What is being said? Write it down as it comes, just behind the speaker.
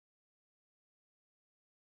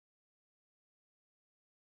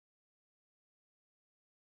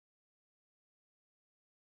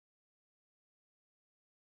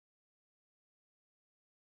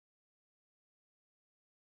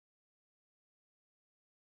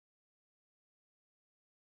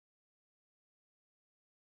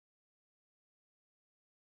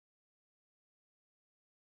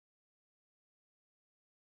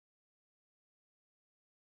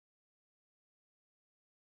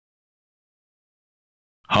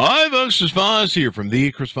Hi, folks. Chris Voss here from the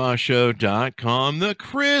ChrisVossShow.com, the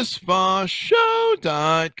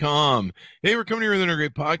ChrisVossShow.com. Hey, we're coming here with another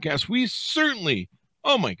great podcast. We certainly,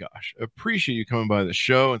 oh my gosh, appreciate you coming by the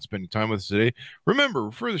show and spending time with us today. Remember,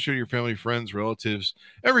 refer the show to your family, friends, relatives.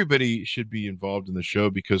 Everybody should be involved in the show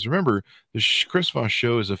because remember, the Chris Voss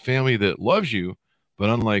Show is a family that loves you. But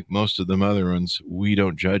unlike most of them other ones, we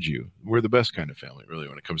don't judge you. We're the best kind of family, really,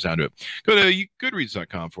 when it comes down to it. Go to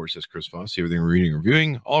goodreads.com/Chris Voss. See everything we're reading and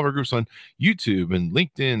reviewing. All of our groups on YouTube and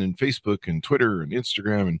LinkedIn and Facebook and Twitter and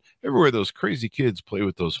Instagram and everywhere those crazy kids play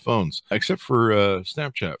with those phones, except for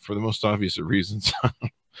Snapchat, for the most obvious of reasons.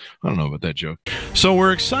 I don't know about that joke. So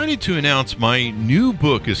we're excited to announce my new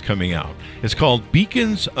book is coming out. It's called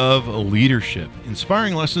Beacons of Leadership,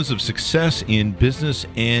 Inspiring Lessons of Success in Business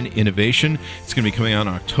and Innovation. It's going to be coming out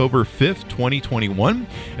on October 5th, 2021.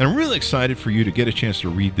 And I'm really excited for you to get a chance to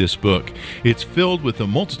read this book. It's filled with a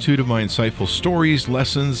multitude of my insightful stories,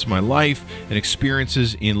 lessons, my life, and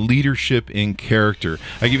experiences in leadership and character.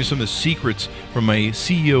 I give you some of the secrets from my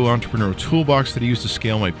CEO entrepreneur toolbox that I use to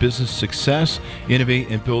scale my business success, innovate,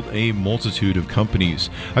 and build a multitude of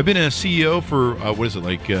companies. I've been a CEO for,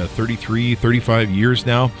 33, 35 years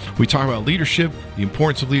now. We talk about leadership, the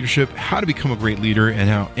importance of leadership, how to become a great leader, and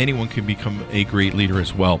how anyone can become a great leader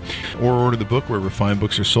as well. Or order the book wherever fine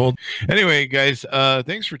books are sold. Anyway, guys,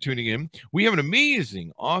 thanks for tuning in. We have an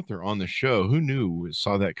amazing author on the show. Who knew?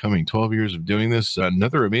 Saw that coming. 12 years of doing this.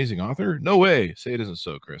 Another amazing author? No way. Say it isn't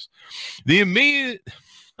so, Chris. I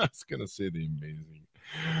was going to say the amazing.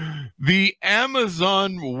 The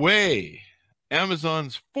Amazon Way,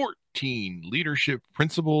 Amazon's 14 leadership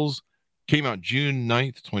principles, came out June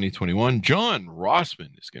 9th, 2021. John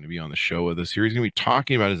Rossman is going to be on the show with us here. He's going to be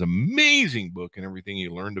talking about his amazing book and everything he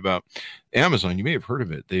learned about Amazon. You may have heard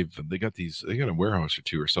of it. They got a warehouse or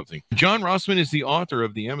two or something. John Rossman is the author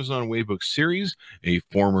of the Amazon Way book series, a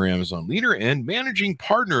former Amazon leader and managing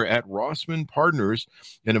partner at Rossman Partners,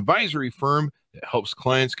 an advisory firm that helps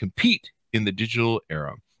clients compete in the digital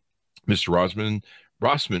era. Mr.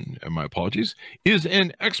 Rossman, my apologies, is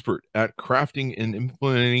an expert at crafting and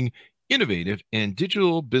implementing innovative and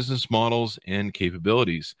digital business models and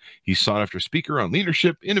capabilities. He's sought after speaker on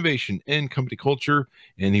leadership, innovation, and company culture,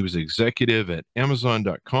 and he was executive at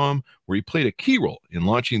amzn.to, where he played a key role in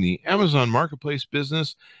launching the Amazon Marketplace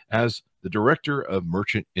business as the director of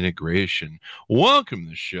merchant integration. Welcome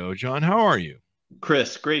to the show, John. How are you?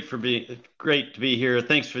 Chris, great to be here.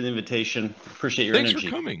 Thanks for the invitation. Appreciate your energy. Thanks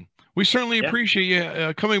for coming. We certainly appreciate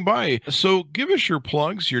you coming by. So give us your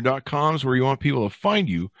plugs, your .coms, where you want people to find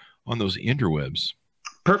you on those interwebs.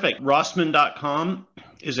 Perfect. Rossman.com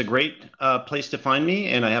is a great place to find me.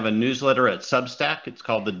 And I have a newsletter at Substack. It's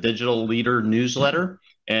called the Digital Leader Newsletter.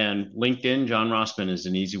 And LinkedIn, John Rossman, is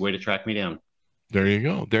an easy way to track me down. There you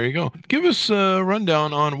go. There you go. Give us a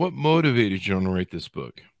rundown on what motivated you to write this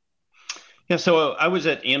book. Yeah, so I was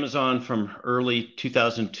at Amazon from early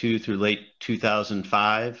 2002 through late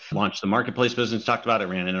 2005, launched the marketplace business, talked about it,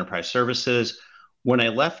 ran enterprise services. When I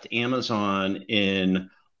left Amazon in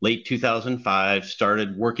late 2005,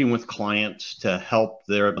 started working with clients to help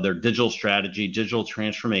their digital strategy, digital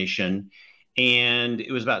transformation. And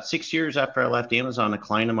it was about 6 years after I left Amazon, a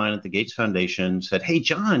client of mine at the Gates Foundation said, "Hey,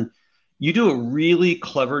 John, you do a really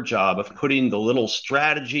clever job of putting the little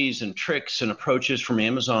strategies and tricks and approaches from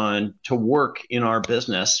Amazon to work in our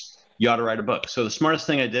business. You ought to write a book." So the smartest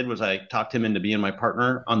thing I did was I talked him into being my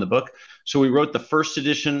partner on the book. So we wrote the first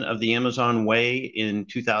edition of the Amazon Way in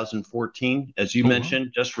 2014. As you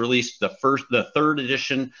mentioned, just released the third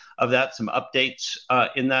edition of that, some updates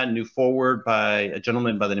in that, new forward by a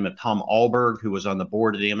gentleman by the name of Tom Alberg, who was on the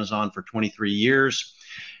board at Amazon for 23 years.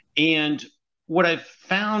 And what I've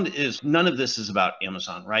found is none of this is about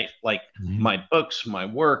Amazon, right? Like my books, my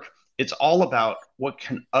work, it's all about what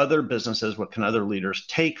can other businesses, what can other leaders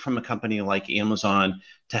take from a company like Amazon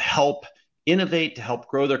to help innovate, to help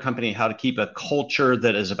grow their company, how to keep a culture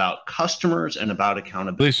that is about customers and about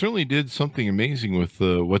accountability. They certainly did something amazing with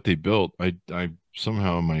what they built. I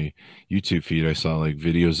somehow in my YouTube feed, I saw like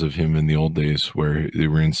videos of him in the old days where they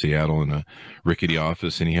were in Seattle in a rickety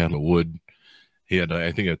office and he had a wood. He had,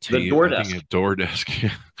 I think, a door desk.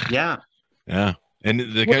 Yeah. Yeah. And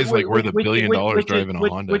the guy's like worth $1 billion driving a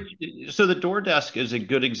Honda. So the door desk is a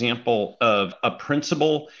good example of a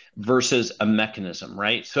principle versus a mechanism,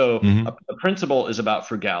 right? So a principle is about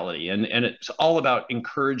frugality, and it's all about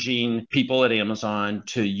encouraging people at Amazon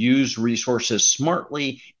to use resources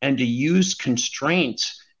smartly and to use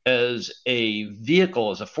constraints as a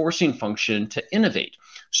vehicle, as a forcing function to innovate.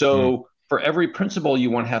 So for every principle, you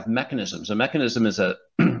want to have mechanisms. A mechanism is a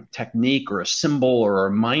technique or a symbol or a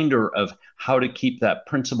reminder of how to keep that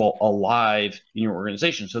principle alive in your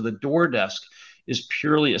organization. So the door desk is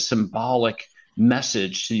purely a symbolic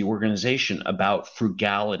message to the organization about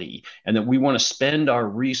frugality, and that we want to spend our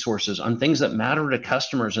resources on things that matter to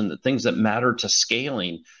customers and the things that matter to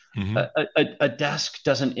scaling. A desk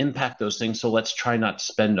doesn't impact those things, so let's try not to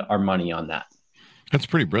spend our money on that. That's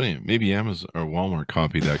pretty brilliant. Maybe Amazon or Walmart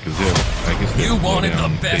copied that because I guess you wanted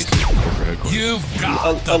the best. You've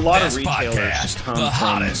got the best podcast, the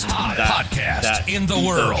hottest podcast in the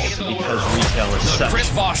world. The Chris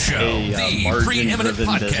Voss Show, the preeminent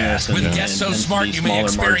podcast with guests so smart you may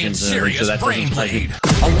experience serious brain bleed.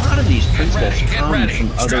 A lot of these principles come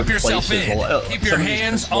from other Strap yourself places. in. Keep your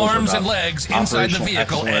hands, arms, and legs inside the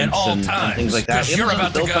vehicle at all times, because you're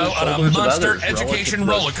about to go on a monster education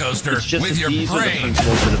roller coaster with your brain.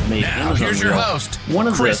 Now, here's your host, One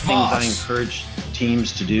of Chris the things Voss. I encourage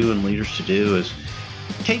teams to do and leaders to do is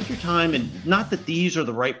take your time, and not that these are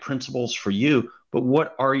the right principles for you, but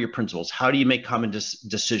what are your principles? How do you make common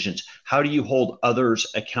decisions? How do you hold others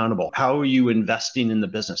accountable? How are you investing in the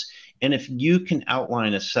business? And if you can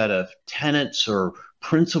outline a set of tenets or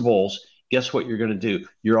principles, guess what you're going to do?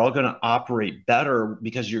 You're all going to operate better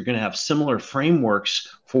because you're going to have similar frameworks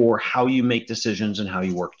for how you make decisions and how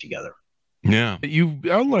you work together. Yeah. You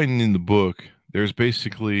outlined in the book, there's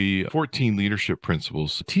basically 14 leadership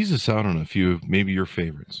principles. Tease us out on a few of maybe your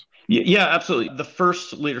favorites. Yeah, absolutely. The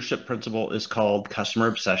first leadership principle is called customer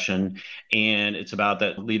obsession, and it's about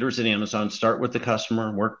that leaders at Amazon start with the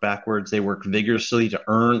customer, work backwards. They work vigorously to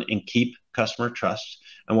earn and keep customer trust.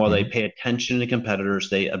 And while they pay attention to competitors,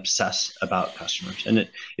 they obsess about customers. And it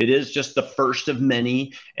is just the first of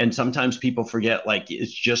many. And sometimes people forget, like,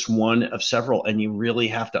 it's just one of several. And you really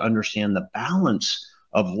have to understand the balance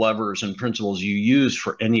of levers and principles you use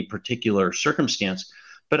for any particular circumstance.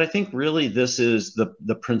 But I think really this is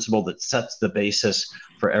the principle that sets the basis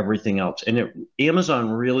for everything else. And Amazon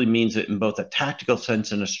really means it in both a tactical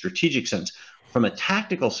sense and a strategic sense. From a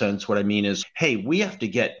tactical sense, what I mean is, hey, we have to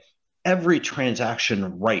get every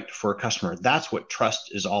transaction right for a customer. That's what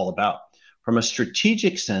trust is all about. From a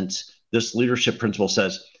strategic sense, this leadership principle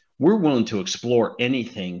says we're willing to explore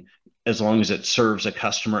anything as long as it serves a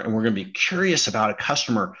customer. And we're going to be curious about a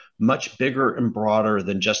customer much bigger and broader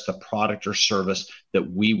than just the product or service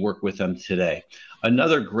that we work with them today.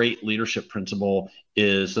 Another great leadership principle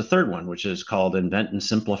is the third one, which is called invent and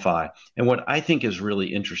simplify. And what I think is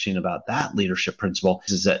really interesting about that leadership principle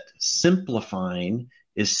is that simplifying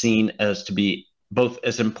is seen as to be both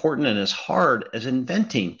as important and as hard as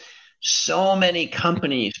inventing. So many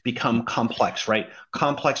companies become complex, right?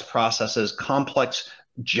 Complex processes, complex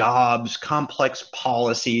jobs, complex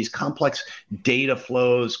policies, complex data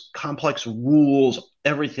flows, complex rules,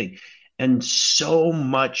 everything. And so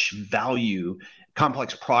much value,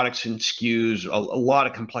 complex products and SKUs, a lot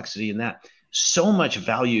of complexity in that. So much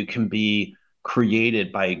value can be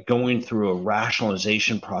created by going through a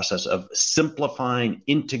rationalization process of simplifying,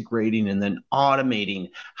 integrating, and then automating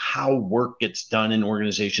how work gets done in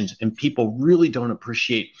organizations. And people really don't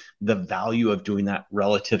appreciate the value of doing that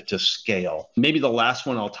relative to scale. Maybe the last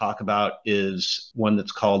one I'll talk about is one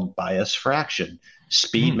that's called bias for action.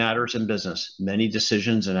 Speed matters in business. Many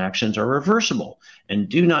decisions and actions are reversible and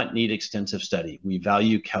do not need extensive study. We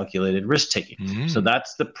value calculated risk-taking. So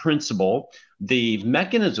that's the principle. The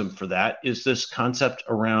mechanism for that is this concept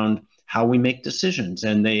around how we make decisions.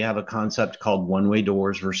 And they have a concept called one-way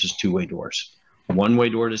doors versus two-way doors.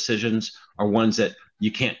 One-way door decisions are ones that you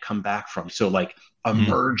can't come back from. So like a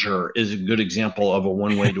merger is a good example of a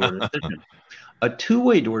one-way door decision. A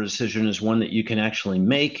two-way door decision is one that you can actually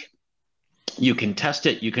make. You can test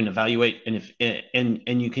it, you can evaluate,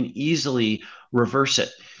 and you can easily reverse it.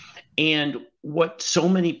 And what so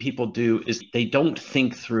many people do is they don't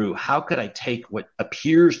think through, how could I take what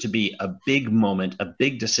appears to be a big moment, a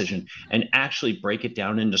big decision, and actually break it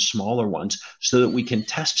down into smaller ones so that we can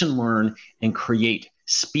test and learn and create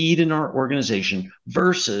speed in our organization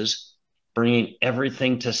versus bringing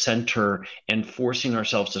everything to center and forcing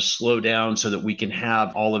ourselves to slow down so that we can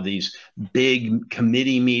have all of these big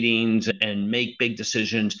committee meetings and make big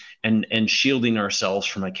decisions and shielding ourselves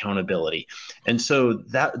from accountability. And so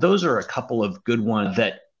those are a couple of good ones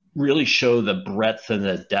that really show the breadth and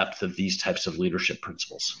the depth of these types of leadership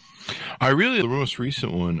principles. The most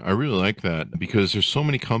recent one, I really like that because there's so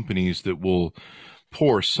many companies that will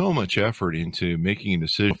pour so much effort into making a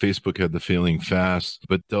decision. Facebook had the failing fast,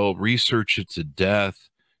 but they'll research it to death,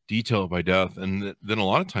 detail it by death, and then a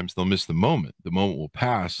lot of times they'll miss the moment. The moment will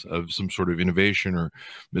pass of some sort of innovation or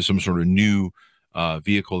some sort of new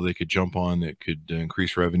vehicle they could jump on that could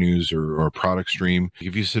increase revenues or a product stream.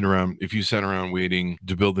 If you sat around waiting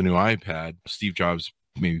to build the new iPad, Steve Jobs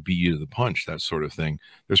maybe beat you to the punch, that sort of thing.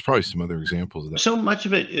 There's probably some other examples of that. So much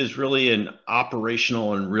of it is really in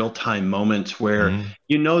operational and real-time moments where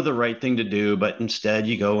you know the right thing to do, but instead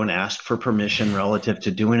you go and ask for permission relative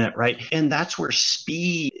to doing it right. And that's where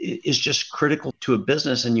speed is just critical to a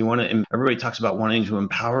business. And everybody talks about wanting to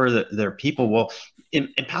empower their people. Well,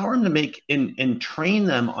 empower them to make and train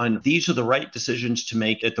them on these are the right decisions to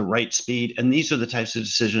make at the right speed. And these are the types of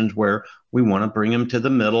decisions where we want to bring them to the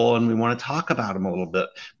middle and we want to talk about them a little bit.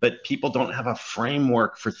 But people don't have a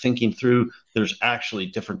framework for thinking through there's actually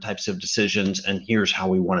different types of decisions and here's how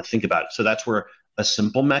we want to think about it. So that's where a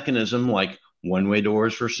simple mechanism like one-way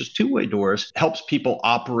doors versus two-way doors helps people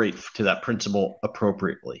operate to that principle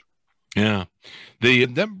appropriately. Yeah,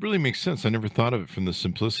 that really makes sense. I never thought of it from the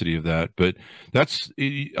simplicity of that. But that's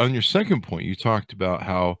on your second point. You talked about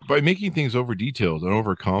how by making things over detailed and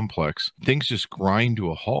over complex, things just grind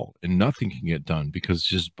to a halt and nothing can get done because it's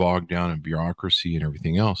just bogged down in bureaucracy and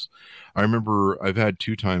everything else. I remember I've had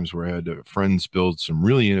 2 times where I had friends build some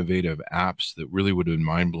really innovative apps that really would have been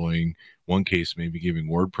mind blowing. One case, maybe giving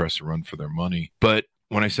WordPress a run for their money, but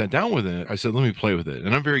when I sat down with it, I said, let me play with it.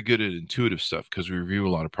 And I'm very good at intuitive stuff because we review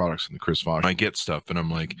a lot of products in the Chris Voss. I get stuff and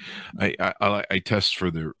I'm like, I test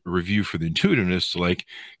for the review for the intuitiveness. Like,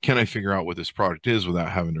 can I figure out what this product is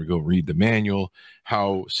without having to go read the manual?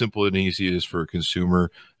 How simple and easy it is for a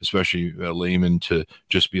consumer, especially a layman, to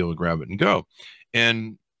just be able to grab it and go.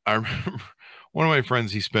 And I remember one of my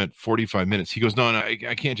friends, he spent 45 minutes. He goes, no,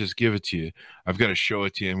 I can't just give it to you. I've got to show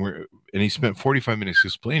it to you. And he spent 45 minutes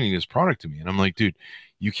explaining his product to me. And I'm like, dude,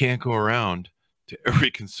 you can't go around to every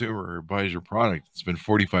consumer who buys your product and spend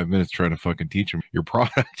 45 minutes trying to fucking teach them your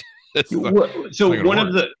product. So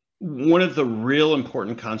one of the real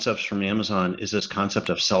important concepts from Amazon is this concept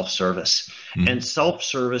of self-service. And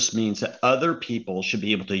self-service means that other people should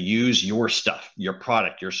be able to use your stuff, your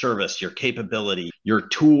product, your service, your capability, your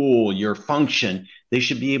tool, your function. They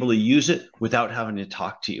should be able to use it without having to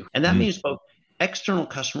talk to you. And that means both external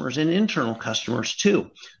customers and internal customers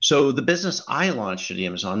too. So the business I launched at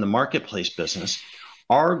Amazon, the marketplace business,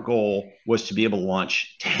 our goal was to be able to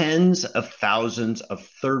launch tens of thousands of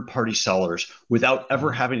third-party sellers without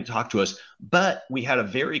ever having to talk to us. But we had a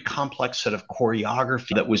very complex set of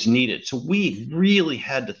choreography that was needed. So we really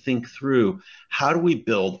had to think through, how do we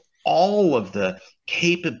build all of the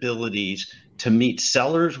capabilities to meet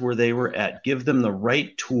sellers where they were at, give them the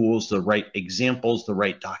right tools, the right examples, the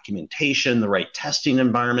right documentation, the right testing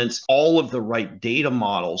environments, all of the right data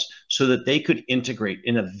models so that they could integrate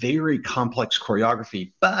in a very complex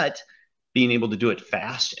choreography, but being able to do it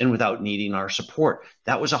fast and without needing our support.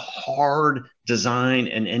 That was a hard design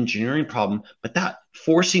and engineering problem, but that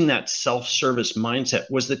forcing that self-service mindset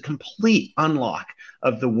was the complete unlock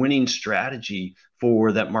of the winning strategy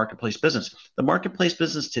for that marketplace business. The marketplace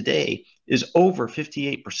business today is over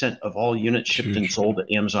 58% of all units shipped and sold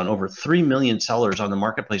at Amazon, over 3 million sellers on the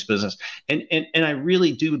marketplace business. And I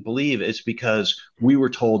really do believe it's because we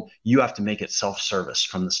were told you have to make it self-service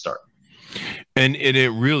from the start. And it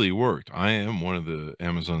really worked. I am one of the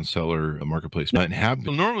Amazon seller marketplace.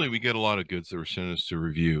 Normally we get a lot of goods that were sent us to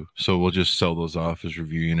review. So we'll just sell those off as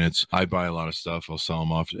review units. I buy a lot of stuff. I'll sell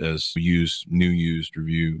them off as used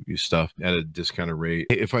review stuff at a discounted rate.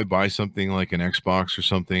 If I buy something like an Xbox or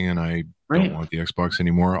something and I don't want the Xbox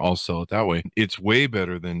anymore, I'll sell it that way. It's way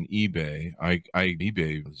better than eBay.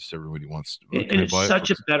 eBay, just everybody wants to. And it's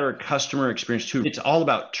such a better customer experience too. It's all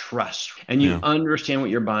about trust, and you understand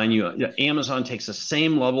what you're buying. Amazon takes the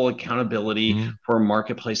same level of accountability for a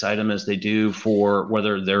marketplace item as they do for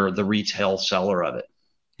whether they're the retail seller of it.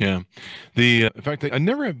 Yeah. In fact, I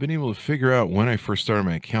never have been able to figure out when I first started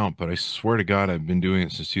my account, but I swear to God, I've been doing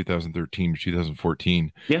it since 2013 or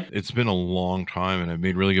 2014. Yeah. It's been a long time and I've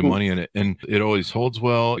made really good money in it. And it always holds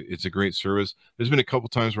well. It's a great service. There's been a couple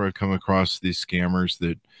times where I've come across these scammers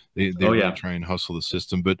that they really try and hustle the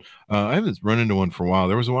system, but I haven't run into one for a while.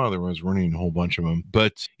 There was a while there where I was running a whole bunch of them,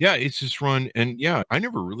 but yeah, it's just run. And yeah, I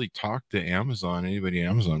never really talked to anybody at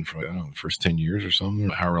Amazon for, I don't know, the first 10 years or something,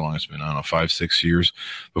 however long it's been, I don't know, 5-6 years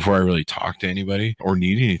before I really talked to anybody or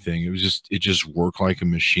need anything. It just worked like a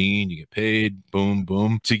machine. You get paid, boom,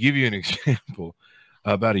 boom. To give you an example,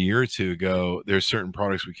 about a year or two ago, there's certain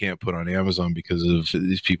products we can't put on Amazon because of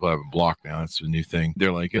these people have it blocked now. It's a new thing.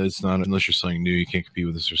 They're like, it's not, unless you're selling new, you can't compete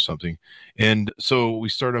with us or something. And so we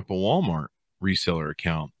start up a Walmart reseller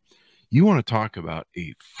account. You want to talk about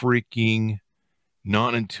a freaking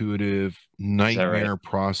non-intuitive nightmare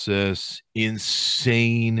process,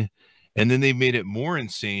 insane. And then they made it more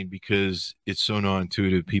insane because it's so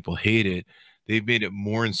non-intuitive. People hate it. they've made it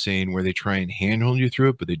more insane where they try and handhold you through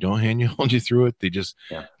it, but they don't handhold you through it. They just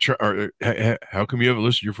try, or, how come you haven't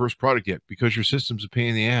listed your first product yet? Because your system's a pain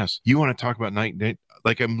in the ass. You want to talk about night and day?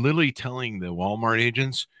 Like, I'm literally telling the Walmart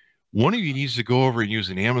agents, one of you needs to go over and use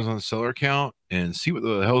an Amazon seller account and see what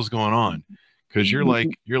the hell's going on. Because you're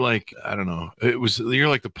like, I don't know. You're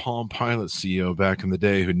like the Palm Pilot CEO back in the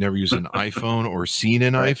day who'd never used an iPhone or seen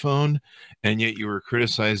an iPhone, and yet you were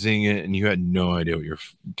criticizing it and you had no idea what you're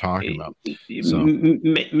talking about. So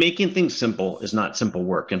making things simple is not simple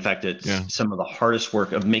work. In fact, it's some of the hardest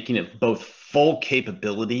work of making it both full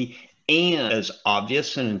capability and as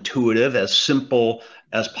obvious and intuitive, as simple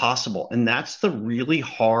as possible. And that's the really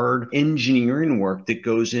hard engineering work that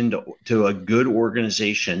goes into a good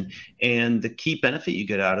organization. And the key benefit you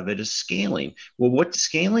get out of it is scaling. Well, what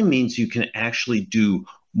scaling means, you can actually do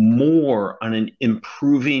more on an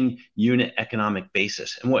improving unit economic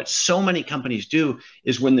basis. And what so many companies do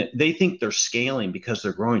is when they think they're scaling because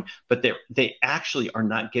they're growing, but they actually are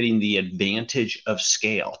not getting the advantage of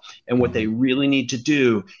scale. And what they really need to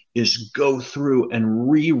do is go through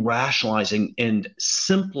and re-rationalize and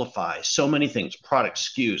simplify so many things: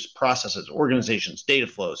 products, SKUs, processes, organizations, data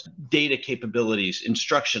flows, data capabilities,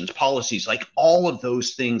 instructions, policies, like all of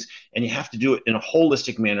those things. And you have to do it in a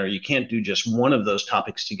holistic manner. You can't do just one of those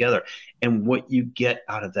topics together. And what you get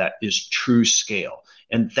out of that is true scale.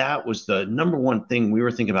 And that was the number one thing we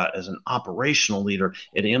were thinking about as an operational leader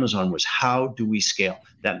at Amazon, was how do we scale?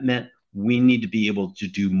 That meant we need to be able to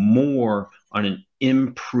do more on an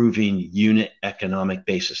improving unit economic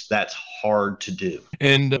basis. That's hard to do.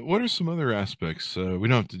 And what are some other aspects? We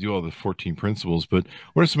don't have to do all the 14 principles, but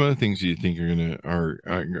what are some other things you think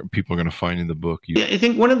are people are going to find in the book? Yeah, I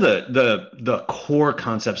think one of the core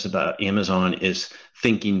concepts about Amazon is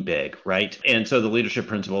thinking big, right? And so the leadership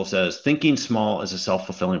principle says, thinking small is a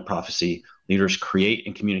self-fulfilling prophecy. Leaders create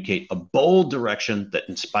and communicate a bold direction that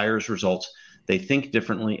inspires results. They think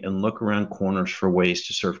differently and look around corners for ways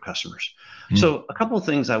to serve customers. So a couple of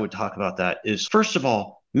things I would talk about that is, first of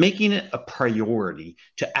all, making it a priority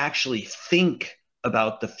to actually think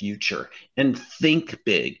about the future and think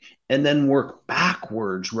big, and then work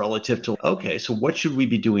backwards relative to, okay, so what should we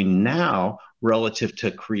be doing now relative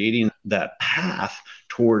to creating that path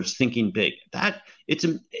towards thinking big?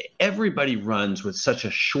 Everybody runs with such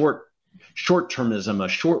a short-termism, a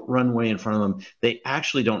short runway in front of them. They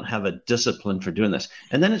actually don't have a discipline for doing this.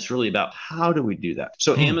 And then it's really about, how do we do that?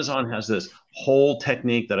 So Amazon has this whole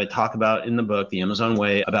technique that I talk about in the book, The Amazon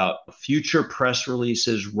Way, about future press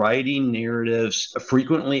releases, writing narratives,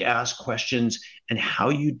 frequently asked questions, and how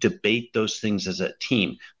you debate those things as a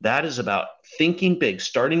team. That is about thinking big,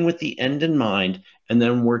 starting with the end in mind, and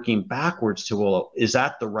then working backwards to, well, is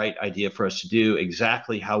that the right idea for us to do?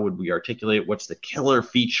 Exactly how would we articulate it? What's the killer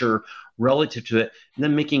feature relative to it? And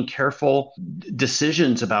then making careful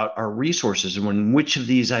decisions about our resources and which of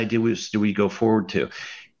these ideas do we go forward to.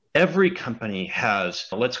 Every company has,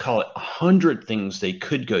 let's call it 100 things they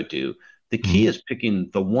could go do. The key is picking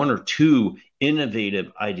the one or two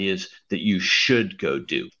innovative ideas that you should go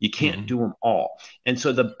do. You can't do them all. And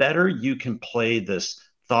so the better you can play this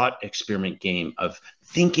thought experiment game of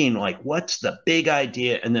thinking like, what's the big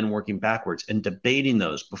idea, and then working backwards and debating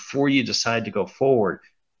those before you decide to go forward,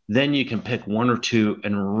 then you can pick one or two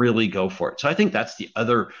and really go for it. So I think that's the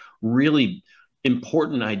other really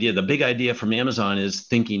important idea. The big idea from Amazon is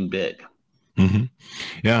thinking big.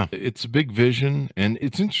 Yeah, it's a big vision. And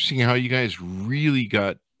it's interesting how you guys really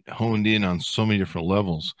got honed in on so many different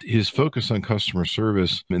levels. His focus on customer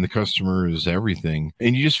service, and the customer is everything.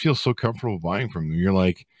 And you just feel so comfortable buying from them. You're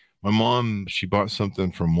like, my mom, she bought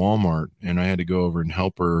something from Walmart and I had to go over and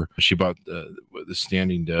help her. She bought the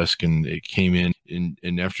standing desk and it came in,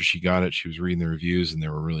 and after she got it, she was reading the reviews and they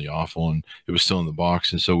were really awful and it was still in the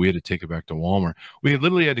box. And so we had to take it back to Walmart. We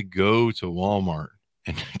literally had to go to Walmart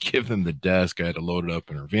and give them the desk. I had to load it up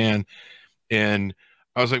in her van. And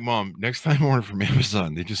I was like, Mom, next time I order from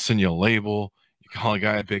Amazon, they just send you a label. You call a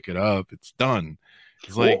guy to pick it up. It's done.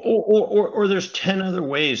 It's like, or there's 10 other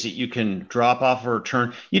ways that you can drop off or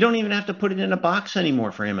return. You don't even have to put it in a box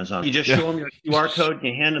anymore for Amazon. You just show them your QR code, and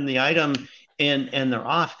you hand them the item, and they're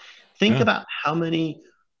off. Think about how many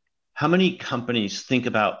companies think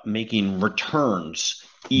about making returns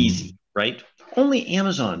easy, right? Only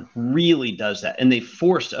Amazon really does that. And they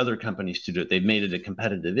forced other companies to do it. They've made it a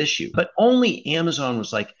competitive issue. But only Amazon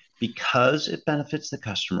was like, because it benefits the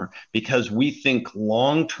customer, because we think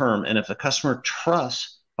long-term, and if the customer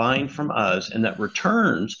trusts buying from us and that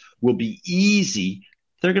returns will be easy,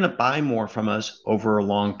 they're going to buy more from us over a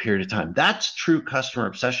long period of time. That's true customer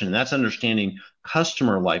obsession. That's understanding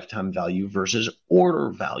customer lifetime value versus order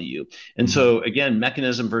value. And so again,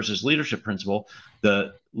 mechanism versus leadership principle.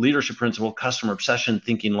 The leadership principle, customer obsession,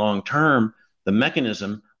 thinking long-term. The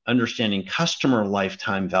mechanism, understanding customer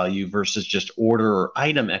lifetime value versus just order or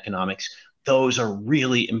item economics. Those are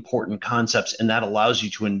really important concepts, and that allows you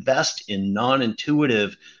to invest in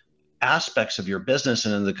non-intuitive aspects of your business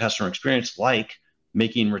and in the customer experience, like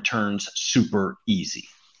making returns super easy.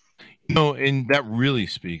 No, and that really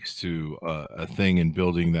speaks to a thing in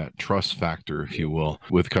building that trust factor, if you will,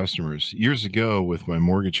 with customers. Years ago with my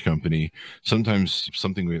mortgage company, sometimes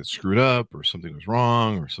something would get screwed up or something was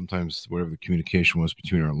wrong, or sometimes whatever the communication was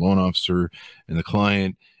between our loan officer and the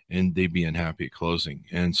client, and they'd be unhappy at closing.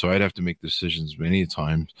 And so I'd have to make decisions many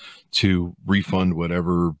times to refund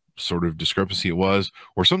whatever sort of discrepancy it was,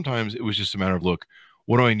 or sometimes it was just a matter of, look,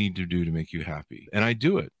 what do I need to do to make you happy? And I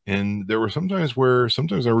do it. And there were sometimes where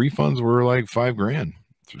sometimes our refunds were like $5,000,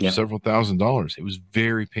 several $1,000s. It was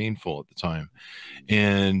very painful at the time.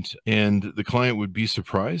 And the client would be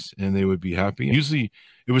surprised and they would be happy. Usually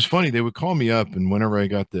it was funny. They would call me up, and whenever I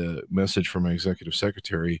got the message from my executive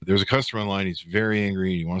secretary, there's a customer online. He's very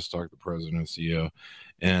angry. He wants to talk to the president and CEO.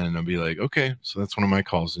 And I'll be like, okay, so that's one of my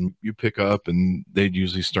calls. And you pick up, and they'd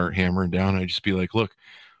usually start hammering down. I'd just be like, look,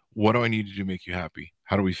 what do I need to do to make you happy?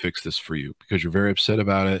 How do we fix this for you? Because you're very upset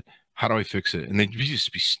about it. How do I fix it? And they'd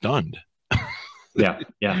just be stunned. Yeah.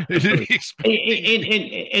 And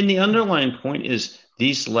the underlying point is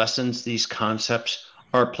these lessons, these concepts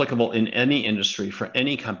are applicable in any industry for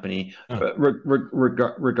any company,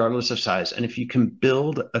 regardless of size. And if you can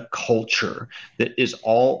build a culture that is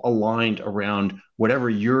all aligned around whatever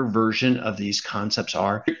your version of these concepts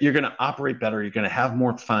are, you're going to operate better. You're going to have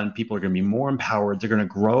more fun. People are going to be more empowered. They're going to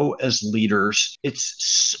grow as leaders. It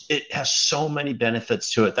has so many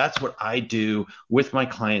benefits to it. That's what I do with my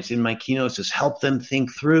clients in my keynotes, is help them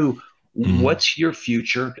think through what's your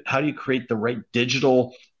future? How do you create the right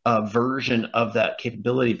digital version of that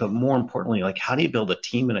capability? But more importantly, like, how do you build a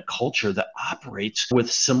team and a culture that operates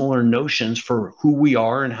with similar notions for who we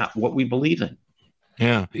are and what we believe in?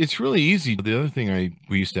 Yeah, it's really easy. The other thing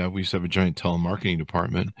we used to have a giant telemarketing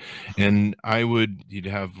department, and you'd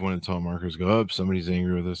have one of the telemarketers go up, somebody's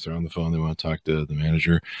angry with us, they're on the phone, they want to talk to the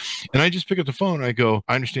manager. And I just pick up the phone, I go,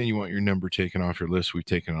 I understand you want your number taken off your list. We've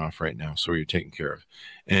taken it off right now, so you're taken care of.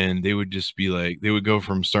 And they would just be like, they would go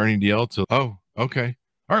from starting to yell to, oh, okay.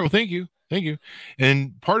 All right, well, thank you.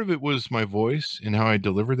 And part of it was my voice and how I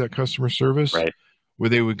delivered that customer service, right, where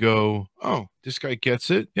they would go, oh, this guy gets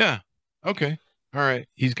it. Yeah. Okay. All right.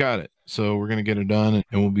 He's got it. So we're going to get it done,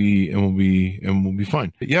 and we'll be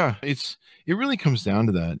fine. But yeah, it really comes down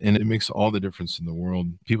to that, and it makes all the difference in the world.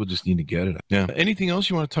 People just need to get it. Yeah. Anything else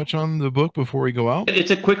you want to touch on the book before we go out?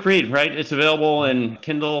 It's a quick read, right? It's available in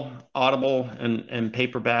Kindle, Audible, and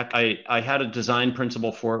paperback. I had a design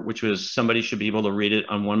principle for it, which was somebody should be able to read it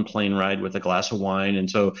on one plane ride with a glass of wine.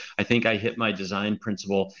 And so I think I hit my design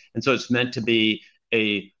principle. And so it's meant to be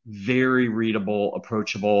a very readable,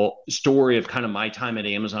 approachable story of kind of my time at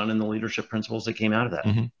Amazon and the leadership principles that came out of that.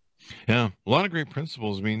 Yeah, a lot of great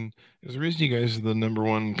principles. I mean, there's a reason you guys are the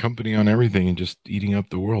 #1 company on everything and just eating up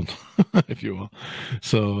the world, if you will.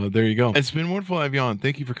 So there you go. It's been wonderful to have you on.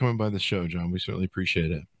 Thank you for coming by the show, John. We certainly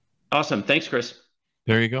appreciate it. Awesome. Thanks, Chris.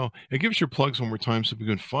 There you go. And give us your plugs one more time so we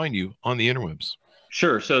can find you on the interwebs.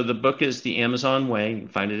 Sure. So the book is The Amazon Way. You can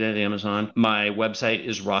find it at Amazon. My website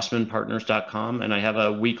is rossmanpartners.com, and I have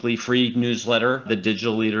a weekly free newsletter, the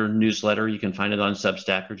Digital Leader newsletter. You can find it on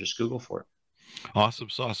Substack or just Google for it. Awesome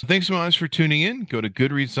sauce. Thanks so much for tuning in. Go to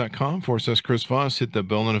goodreads.com/Chris Voss. Hit the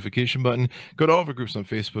bell notification button. Go to all of our groups on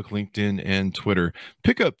Facebook, LinkedIn, and Twitter.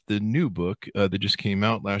 Pick up the new book that just came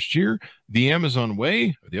out last year, The Amazon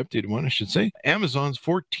Way, or the updated one, I should say. Amazon's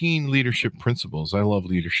 14 Leadership Principles. I love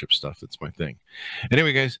leadership stuff. That's my thing.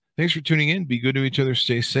 Anyway, guys, thanks for tuning in. Be good to each other.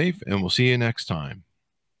 Stay safe, and we'll see you next time.